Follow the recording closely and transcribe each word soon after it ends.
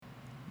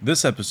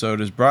This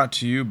episode is brought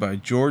to you by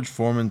George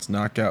Foreman's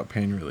Knockout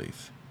Pain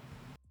Relief.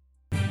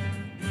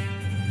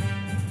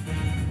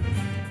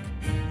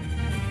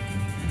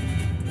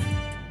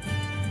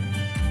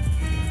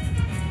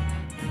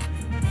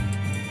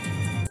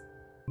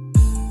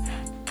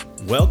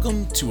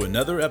 Welcome to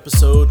another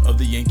episode of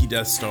the Yankee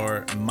Death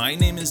Star. My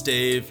name is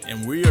Dave,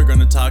 and we are going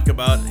to talk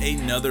about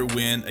another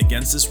win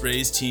against this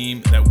Rays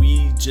team that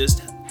we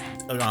just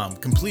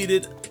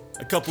completed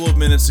a couple of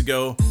minutes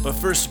ago. But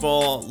first of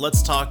all,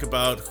 let's talk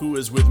about who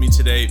is with me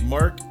today.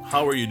 Mark,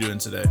 how are you doing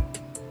today?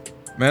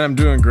 Man, I'm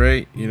doing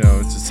great.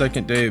 It's the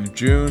second day of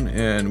June,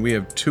 and we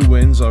have 2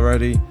 wins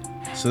already,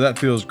 so that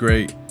feels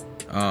great.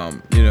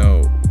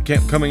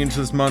 Coming into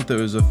this month, it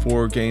was a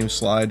 4-game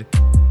slide,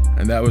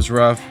 and that was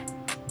rough.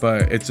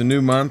 But it's a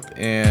new month,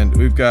 and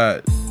we've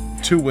got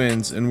 2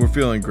 wins, and we're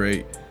feeling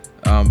great.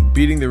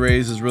 Beating the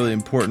Rays is really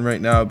important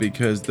right now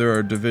because they're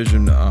our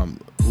division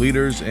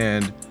leaders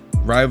and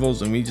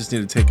rivals, and we just need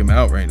to take them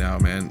out right now,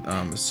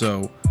 man.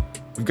 So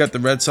we've got the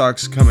Red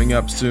Sox coming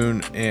up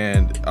soon,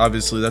 and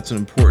obviously that's an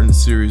important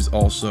series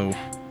also.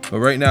 But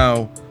right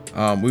now,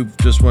 we've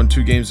just won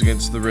 2 games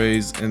against the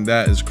Rays, and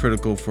that is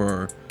critical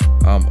for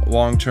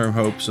long-term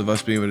hopes of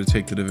us being able to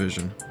take the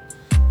division.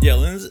 Yeah,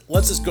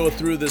 let's just go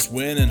through this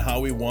win and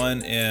how we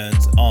won and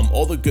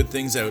all the good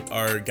things that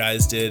our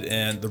guys did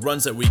and the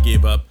runs that we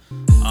gave up.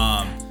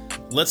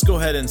 Let's go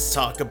ahead and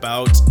talk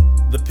about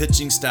the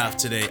pitching staff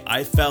today.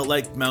 I felt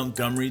like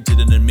Montgomery did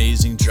an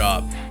amazing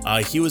job.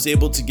 He was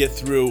able to get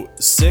through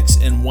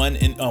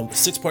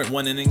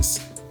 6.1 innings,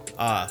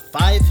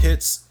 5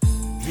 hits.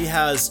 He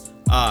has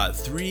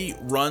 3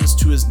 runs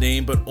to his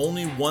name, but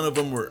only 1 of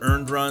them were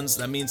earned runs.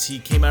 That means he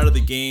came out of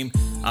the game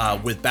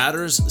with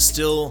batters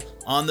still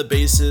on the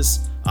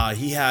bases.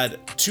 He had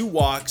 2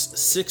 walks,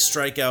 6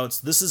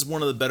 strikeouts. This is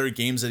one of the better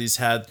games that he's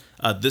had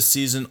this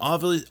season.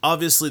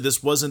 Obviously,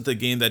 this wasn't the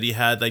game that he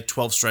had like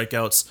 12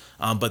 strikeouts,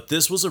 but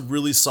this was a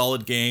really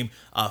solid game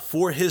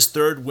for his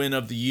 3rd win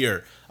of the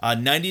year.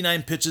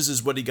 99 pitches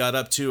is what he got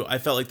up to. I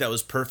felt like that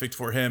was perfect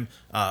for him.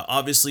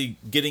 Obviously,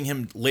 getting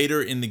him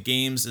later in the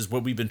games is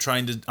what we've been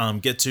trying to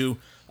get to.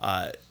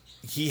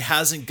 He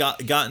hasn't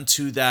gotten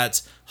to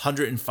that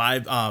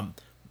 105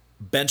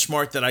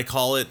 benchmark that I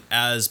call it,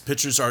 as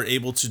pitchers are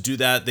able to do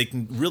that. They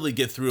can really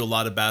get through a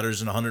lot of batters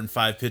in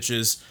 105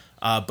 pitches,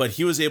 but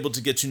he was able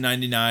to get to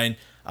 99.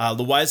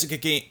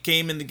 Loaisiga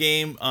came in the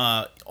game,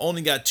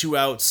 only got 2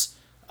 outs.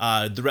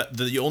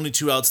 The only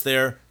 2 outs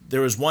there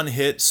was 1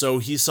 hit, so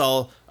he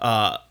saw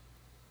a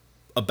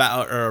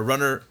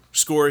runner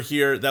score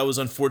here. That was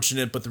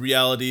unfortunate, but the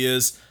reality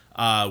is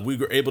we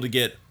were able to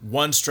get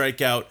 1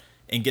 strikeout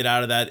and get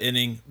out of that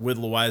inning with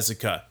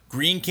Loaisiga.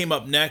 Green came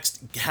up next,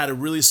 had a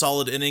really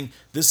solid inning.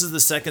 This is the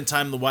second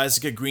time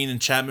Loaisiga, Green, and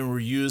Chapman were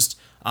used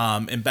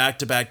in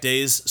back-to-back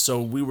days,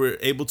 so we were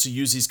able to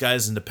use these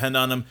guys and depend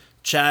on them.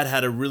 Chad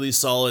had a really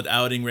solid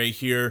outing right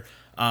here.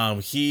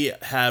 He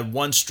had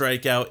 1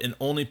 strikeout and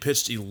only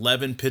pitched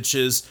 11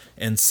 pitches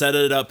and set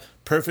it up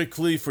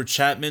perfectly for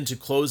Chapman to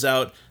close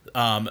out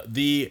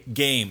the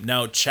game.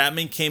 Now,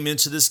 Chapman came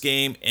into this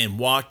game and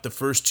walked the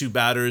first 2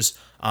 batters.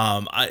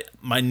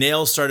 My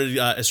nails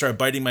started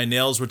biting my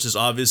nails, which is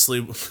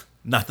obviously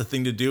not the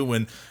thing to do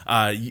when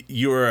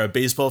you are a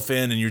baseball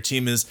fan and your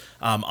team is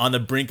on the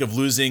brink of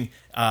losing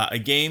a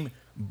game.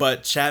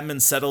 But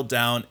Chapman settled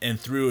down and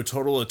threw a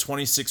total of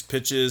 26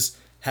 pitches,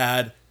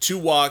 had 2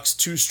 walks,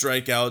 2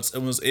 strikeouts,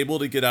 and was able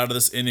to get out of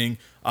this inning.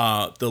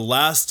 The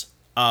last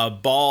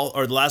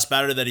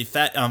batter that he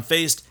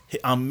faced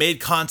made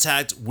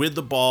contact with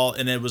the ball,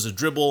 and it was a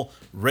dribble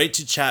right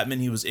to Chapman.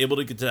 He was able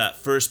to get to that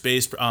first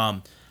base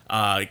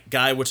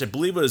guy, which I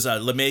believe was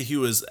LeMahieu,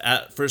 was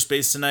at first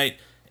base tonight.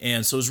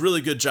 And so it was a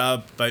really good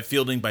job by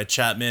fielding by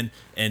Chapman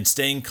and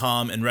staying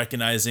calm and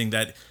recognizing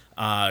that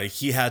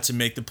he had to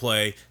make the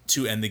play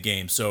to end the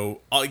game.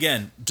 So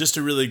again, just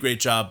a really great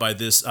job by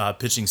this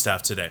pitching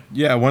staff today.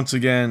 Yeah, once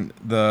again,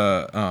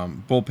 the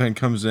bullpen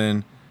comes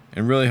in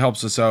and really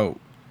helps us out.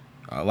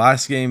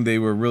 Last game, they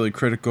were really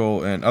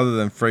critical, and other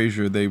than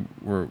Frazier, they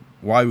were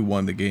why we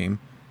won the game.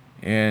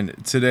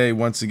 And today,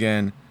 once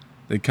again,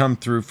 they come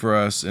through for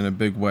us in a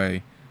big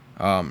way.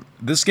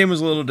 This game was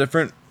a little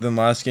different than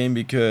last game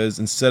because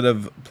instead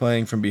of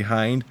playing from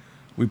behind,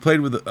 we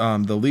played with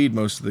the lead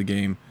most of the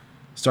game.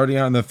 Starting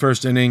out in the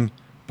first inning,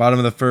 bottom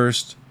of the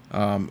first,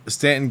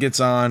 Stanton gets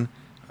on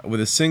with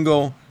a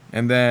single,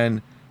 and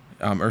then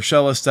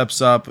Urshela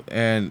steps up,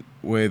 and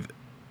with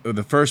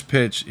the first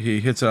pitch, he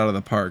hits it out of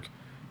the park.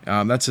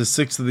 That's his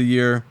 6th of the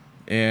year,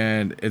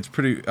 and it's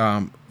pretty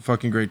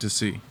fucking great to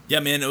see. Yeah,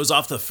 man, it was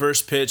off the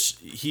first pitch.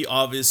 He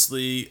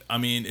obviously,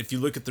 if you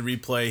look at the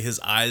replay, his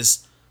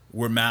eyes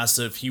were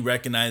massive. He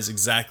recognized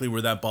exactly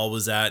where that ball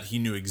was at. He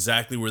knew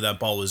exactly where that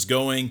ball was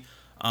going,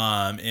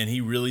 and he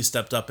really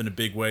stepped up in a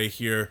big way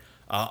here.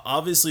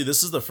 Obviously,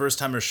 this is the first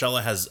time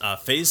Urshela has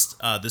faced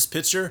this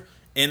pitcher,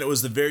 and it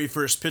was the very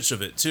first pitch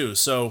of it, too.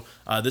 So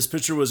this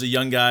pitcher was a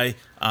young guy,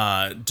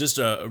 just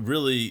a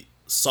really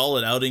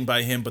solid outing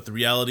by him, but the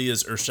reality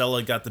is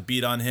Urshela got the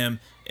beat on him,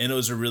 and it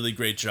was a really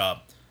great job.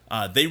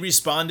 They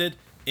responded.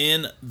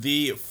 in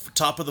the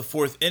top of the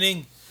fourth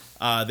inning,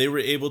 they were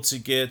able to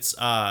get.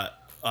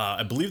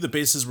 I believe the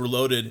bases were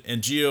loaded,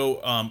 and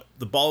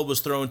the ball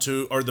was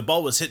the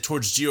ball was hit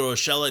towards Gio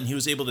Urshela, and he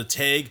was able to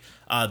tag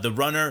the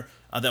runner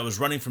that was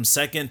running from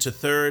second to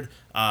third.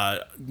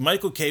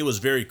 Michael Kay was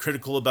very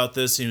critical about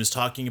this. He was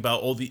talking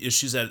about all the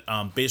issues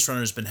that base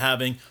runners been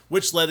having,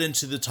 which led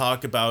into the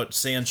talk about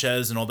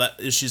Sanchez and all that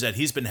issues that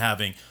he's been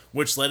having,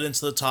 which led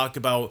into the talk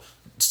about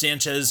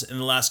Sanchez in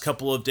the last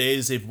couple of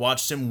days. They've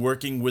watched him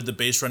working with the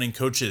base running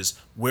coaches,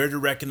 where to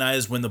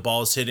recognize when the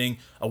ball is hitting,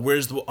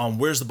 where's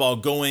the ball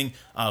going,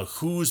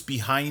 who's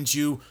behind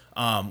you.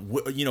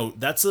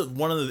 That's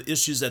one of the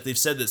issues that they've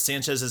said that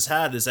Sanchez has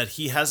had, is that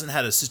he hasn't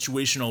had a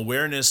situational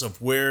awareness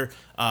of where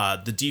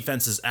the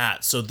defense is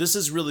at. So this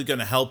is really going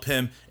to help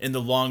him in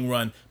the long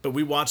run. But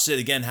we watched it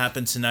again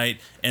happen tonight,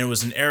 and it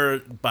was an error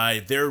by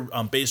their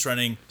base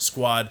running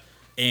squad,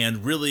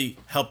 and really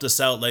helped us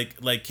out.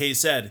 Like Kay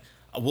said,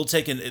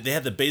 they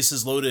had the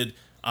bases loaded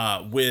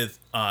with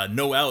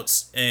no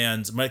outs,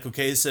 and Michael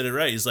Kay said it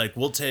right. He's like,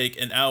 we'll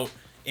take an out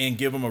and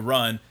give them a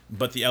run,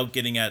 but the out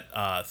getting at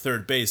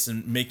third base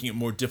and making it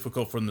more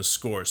difficult for them to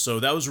score. So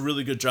that was a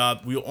really good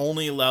job. We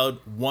only allowed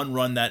one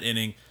run that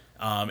inning,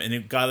 and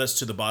it got us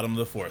to the bottom of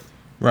the fourth.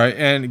 Right,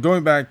 and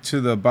going back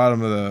to the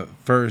bottom of the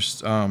first,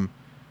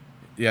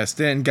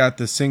 Stanton got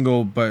the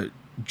single, but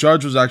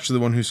Judge was actually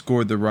the one who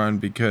scored the run,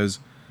 because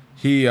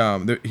he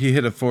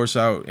hit a force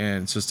out,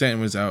 and so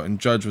Stanton was out, and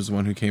Judge was the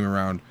one who came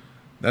around.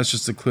 That's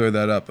just to clear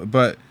that up.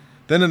 But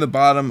then in the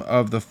bottom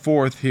of the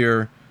fourth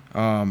here,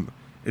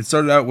 it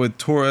started out with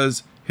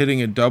Torres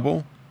hitting a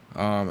double,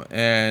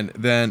 and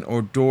then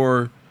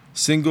Odor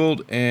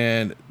singled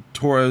and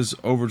Torres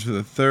over to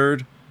the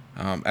third.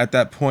 At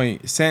that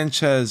point,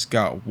 Sanchez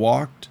got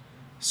walked,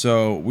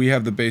 so we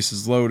have the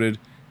bases loaded,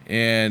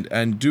 and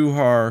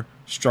Andujar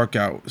struck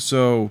out.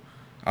 So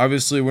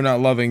obviously we're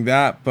not loving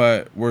that,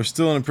 but we're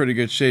still in a pretty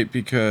good shape,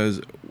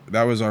 because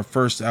that was our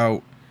first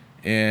out,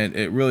 and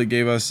it really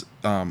gave us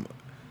the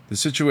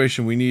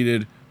situation we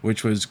needed,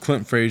 which was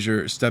Clint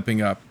Frazier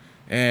stepping up.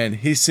 And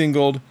he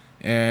singled,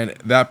 and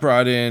that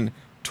brought in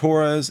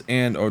Torres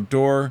and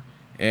Odor,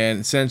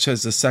 and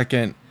Sanchez the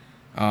second.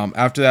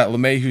 After that,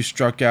 LeMahieu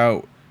struck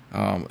out.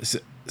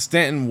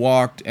 Stanton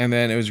walked, and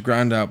then it was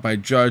ground out by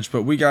Judge.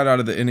 But we got out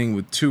of the inning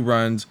with 2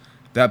 runs.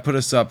 That put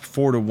us up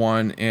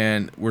 4-1,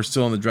 and we're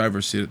still in the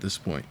driver's seat at this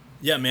point.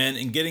 Yeah, man,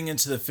 and getting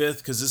into the fifth,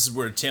 because this is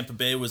where Tampa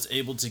Bay was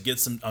able to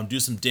get do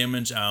some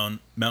damage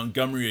on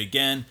Montgomery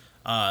again.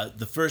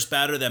 The first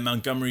batter that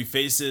Montgomery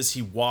faces,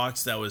 he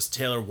walks. That was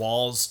Taylor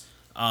Walls.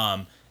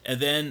 And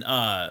then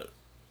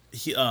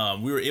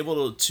we were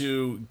able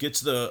to get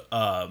to the.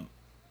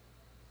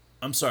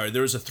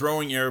 There was a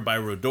throwing error by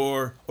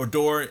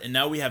Odor, and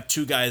now we have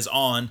 2 guys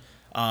on.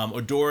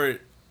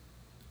 Odor,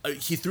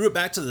 he threw it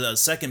back to the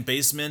second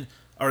baseman,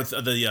 or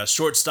the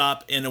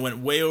shortstop, and it went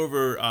way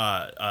over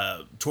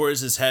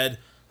Torres' head.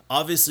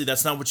 Obviously,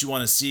 that's not what you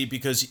want to see,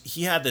 because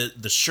he had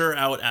the sure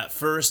out at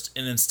first,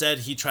 and instead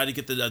he tried to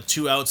get the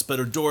 2 outs, but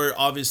Odor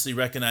obviously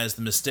recognized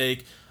the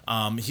mistake.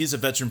 He's a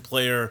veteran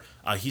player.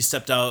 He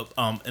stepped out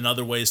in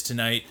other ways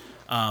tonight.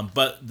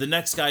 But the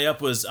next guy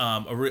up was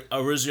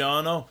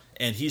Ariziano,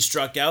 and he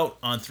struck out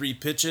on 3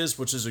 pitches,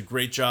 which is a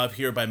great job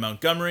here by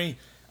Montgomery.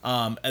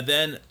 And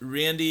then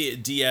Randy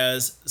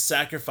Diaz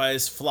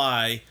sacrifice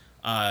fly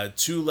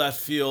to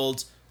left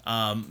field.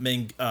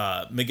 Miguel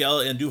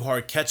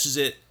Andujar catches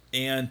it,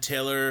 and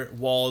Taylor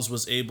Walls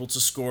was able to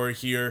score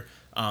here,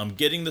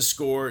 getting the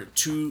score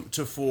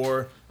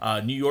 2-4.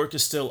 New York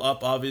is still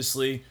up,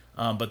 obviously,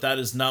 but that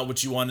is not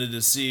what you wanted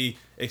to see,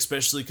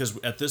 especially because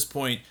at this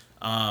point,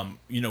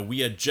 we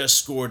had just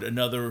scored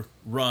another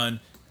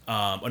run,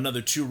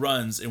 another 2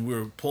 runs, and we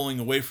were pulling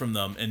away from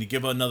them. And to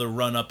give another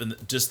run up in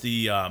just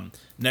the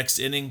next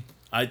inning,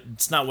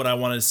 it's not what I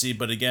wanted to see.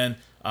 But again,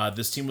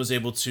 this team was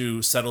able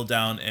to settle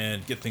down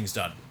and get things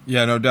done.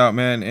 Yeah, no doubt,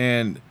 man.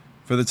 And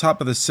for the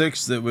top of the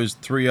 6th, it was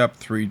 3 up,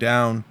 3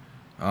 down.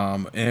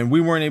 And we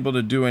weren't able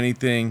to do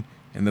anything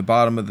in the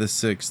bottom of the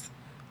 6th.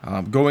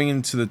 Going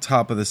into the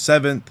top of the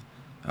 7th,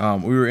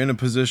 we were in a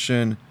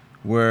position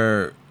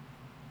where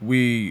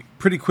we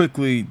pretty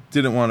quickly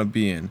didn't want to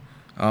be in.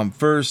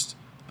 First,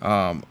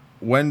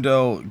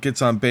 Wendell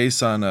gets on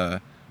base on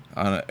an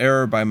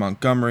error by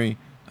Montgomery.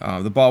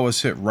 The ball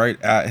was hit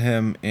right at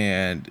him,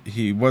 and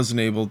he wasn't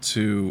able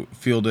to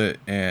field it,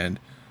 and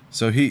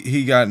so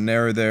he got an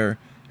error there.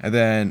 And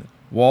then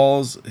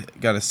Walls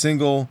got a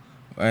single,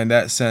 and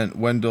that sent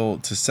Wendell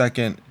to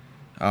second.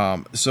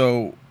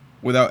 So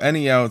without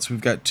any outs, we've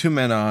got 2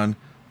 men on,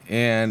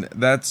 and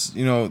that's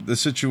the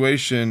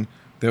situation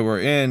that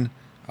we're in.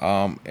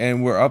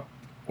 And we're up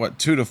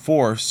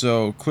 2-4.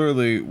 So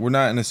clearly we're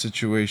not in a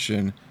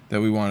situation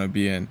that we want to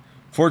be in.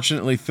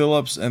 Fortunately,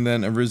 Phillips and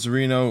then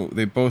Arizarino,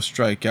 they both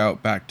strike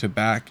out back to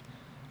back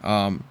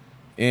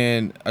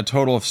in a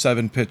total of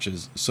 7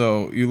 pitches.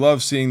 So you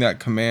love seeing that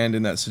command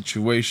in that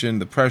situation.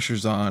 The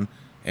pressure's on,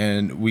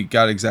 and we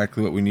got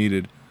exactly what we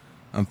needed.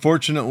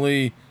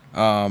 Unfortunately,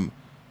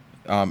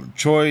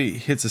 Choi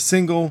hits a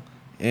single,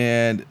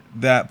 and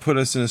that put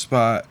us in a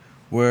spot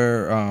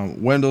where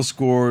Wendell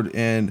scored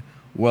and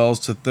Wells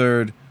to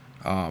third.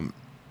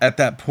 At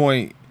that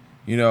point,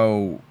 you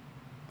know,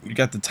 you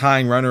got the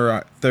tying runner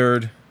at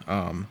third.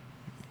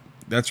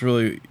 That's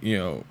really, you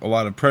know, a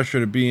lot of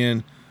pressure to be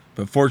in.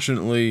 But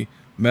fortunately,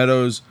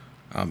 Meadows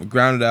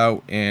grounded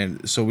out,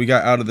 and so we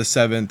got out of the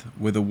seventh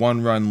with a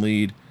 1-run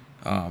lead.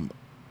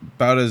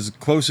 About as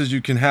close as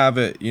you can have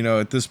it, you know,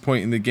 at this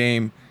point in the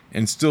game,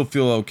 and still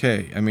feel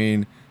okay. I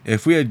mean,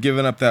 if we had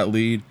given up that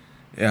lead,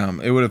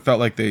 it would have felt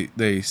like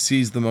they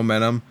seized the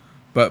momentum.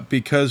 But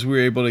because we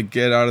were able to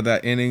get out of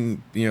that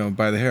inning, you know,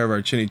 by the hair of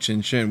our chinny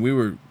chin chin, we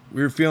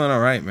were feeling all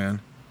right,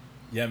 man.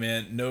 Yeah,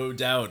 man, no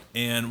doubt.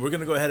 And we're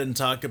going to go ahead and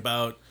talk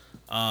about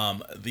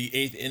the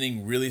eighth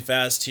inning really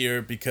fast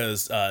here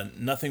because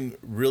nothing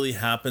really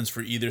happens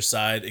for either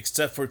side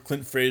except for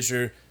Clint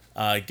Frazier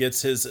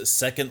gets his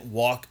second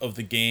walk of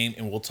the game.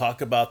 And we'll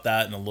talk about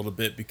that in a little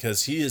bit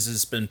because he has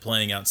just been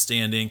playing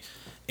outstanding.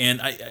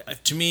 And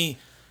to me,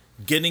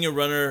 getting a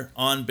runner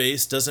on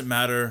base doesn't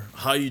matter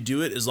how you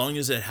do it as long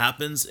as it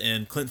happens.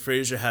 And Clint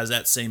Frazier has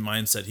that same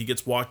mindset. He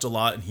gets walked a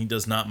lot and he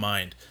does not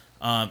mind.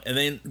 And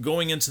then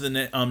going into the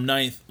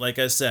ninth, like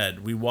I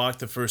said, we walked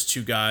the first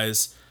two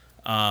guys.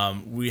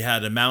 We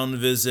had a mound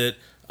visit.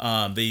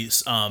 They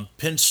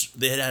pinch.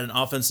 They had an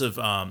offensive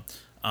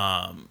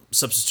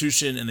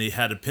substitution, and they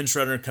had a pinch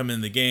runner come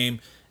in the game.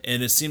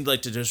 And it seemed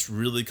like to just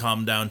really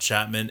calm down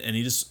Chapman, and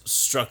he just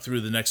struck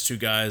through the next two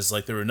guys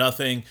like they were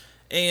nothing,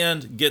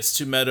 and gets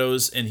to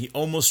Meadows, and he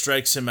almost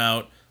strikes him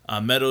out.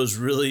 Meadows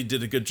really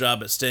did a good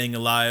job at staying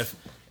alive,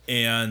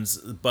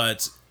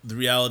 but the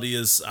reality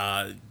is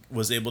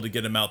was able to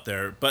get him out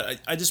there. But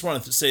I just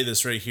wanted to say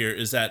this right here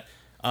is that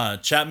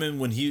Chapman,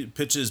 when he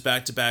pitches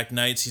back-to-back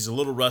nights, he's a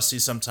little rusty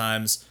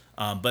sometimes,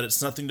 but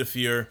it's nothing to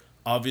fear.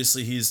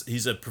 Obviously,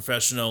 he's a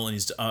professional and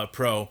he's a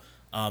pro,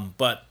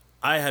 but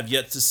I have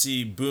yet to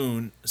see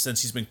Boone,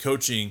 since he's been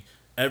coaching,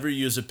 ever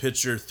use a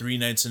pitcher 3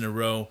 nights in a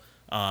row.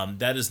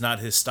 That is not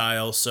his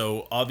style.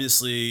 So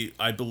obviously,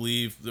 I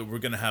believe that we're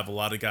going to have a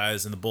lot of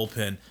guys in the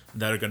bullpen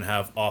that are going to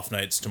have off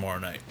nights tomorrow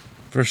night.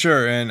 For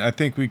sure, and I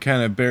think we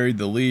kind of buried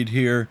the lead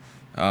here.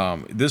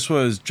 This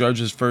was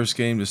Judge's first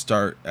game to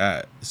start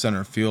at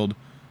center field,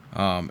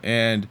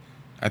 and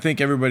I think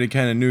everybody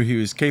kind of knew he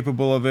was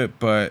capable of it,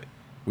 but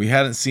we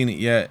hadn't seen it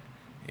yet,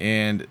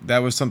 and that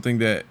was something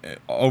that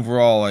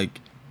overall,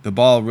 like, the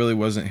ball really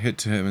wasn't hit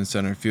to him in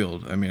center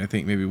field. I mean, I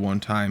think maybe one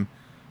time,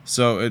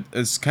 so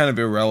it's kind of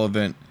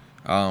irrelevant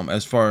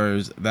as far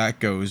as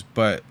that goes,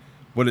 but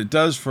what it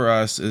does for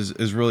us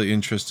is really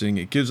interesting.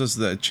 It gives us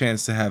the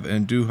chance to have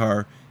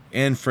Andujar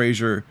and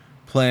Frazier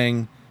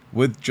playing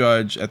with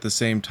Judge at the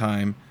same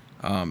time.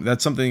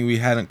 That's something we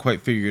hadn't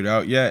quite figured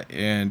out yet,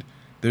 and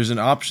there's an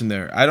option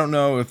there. I don't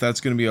know if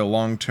that's going to be a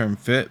long-term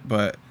fit,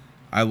 but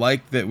I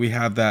like that we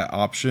have that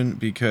option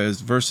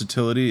because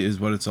versatility is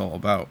what it's all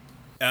about.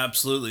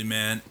 Absolutely,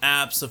 man.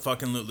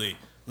 Abso-fucking-lutely.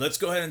 Let's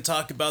go ahead and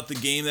talk about the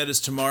game that is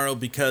tomorrow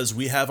because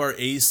we have our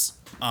ace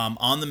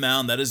on the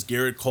mound. That is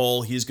Gerrit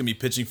Cole. He's going to be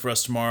pitching for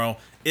us tomorrow.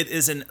 It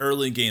is an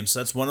early game, so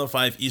that's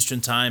 1:05 Eastern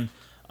time.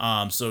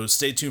 So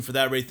stay tuned for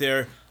that right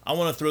there. I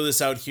want to throw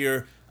this out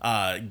here.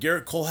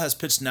 Gerrit Cole has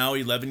pitched now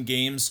 11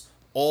 games.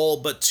 All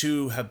but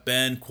 2 have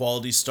been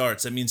quality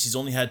starts. That means he's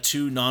only had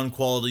 2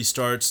 non-quality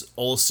starts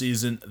all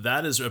season.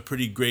 That is a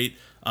pretty great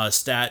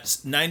stat.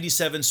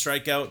 97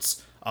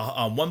 strikeouts,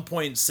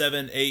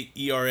 1.78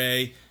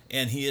 ERA,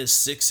 and he is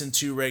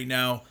 6-2 right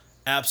now.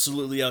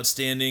 Absolutely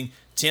outstanding.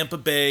 Tampa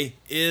Bay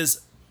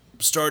is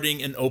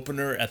starting an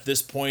opener at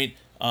this point.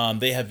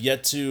 They have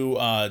yet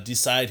to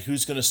decide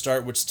who's going to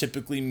start, which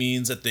typically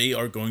means that they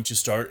are going to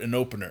start an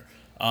opener.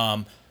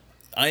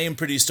 I am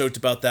pretty stoked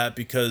about that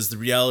because the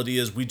reality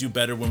is we do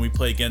better when we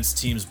play against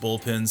teams'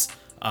 bullpens,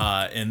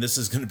 and this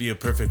is going to be a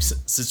perfect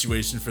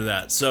situation for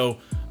that. So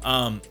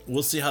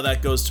we'll see how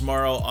that goes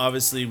tomorrow.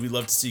 Obviously, we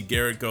love to see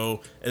Gerrit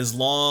go as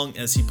long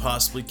as he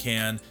possibly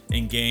can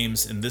in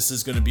games, and this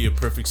is going to be a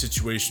perfect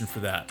situation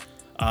for that.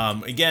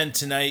 Again,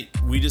 tonight,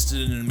 we just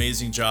did an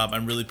amazing job.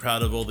 I'm really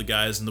proud of all the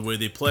guys and the way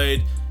they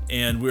played,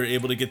 and we were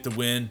able to get the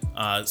win.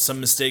 Some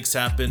mistakes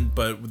happened,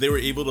 but they were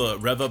able to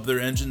rev up their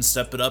engine,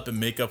 step it up, and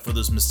make up for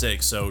those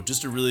mistakes. So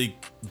just a really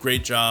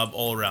great job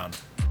all around.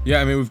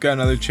 Yeah, I mean, we've got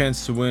another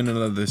chance to win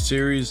another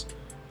series.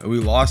 We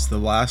lost the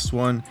last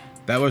one.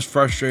 That was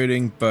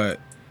frustrating, but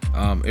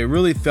it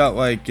really felt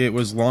like it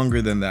was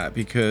longer than that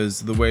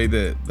because the way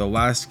that the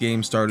last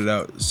game started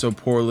out so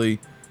poorly,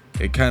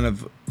 it kind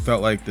of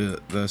felt like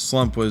the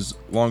slump was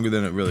longer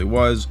than it really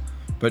was.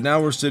 But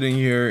now we're sitting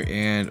here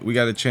and we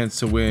got a chance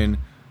to win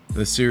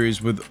the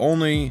series with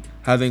only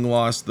having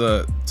lost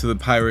to the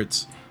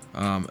Pirates.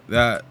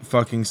 That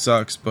fucking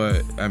sucks,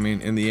 but I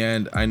mean, in the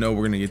end, I know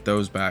we're gonna get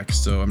those back,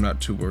 so I'm not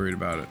too worried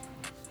about it.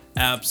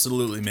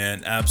 Absolutely,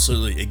 man.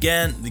 Absolutely.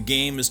 Again, the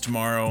game is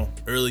tomorrow,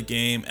 early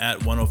game at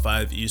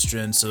 1:05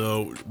 Eastern,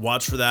 so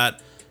watch for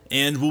that.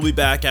 And we'll be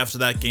back after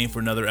that game for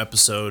another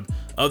episode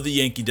of the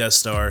Yankee Death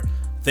Star.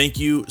 Thank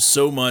you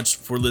so much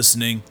for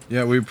listening.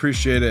 Yeah, we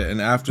appreciate it.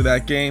 And after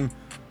that game,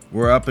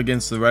 we're up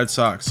against the Red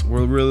Sox.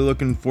 We're really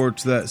looking forward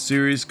to that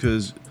series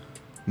because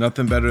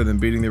Nothing better than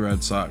beating the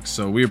Red Sox.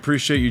 So we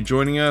appreciate you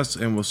joining us,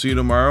 and we'll see you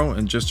tomorrow.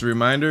 And just a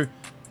reminder,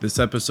 this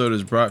episode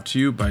is brought to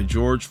you by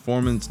George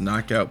Foreman's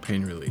Knockout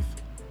Pain Relief.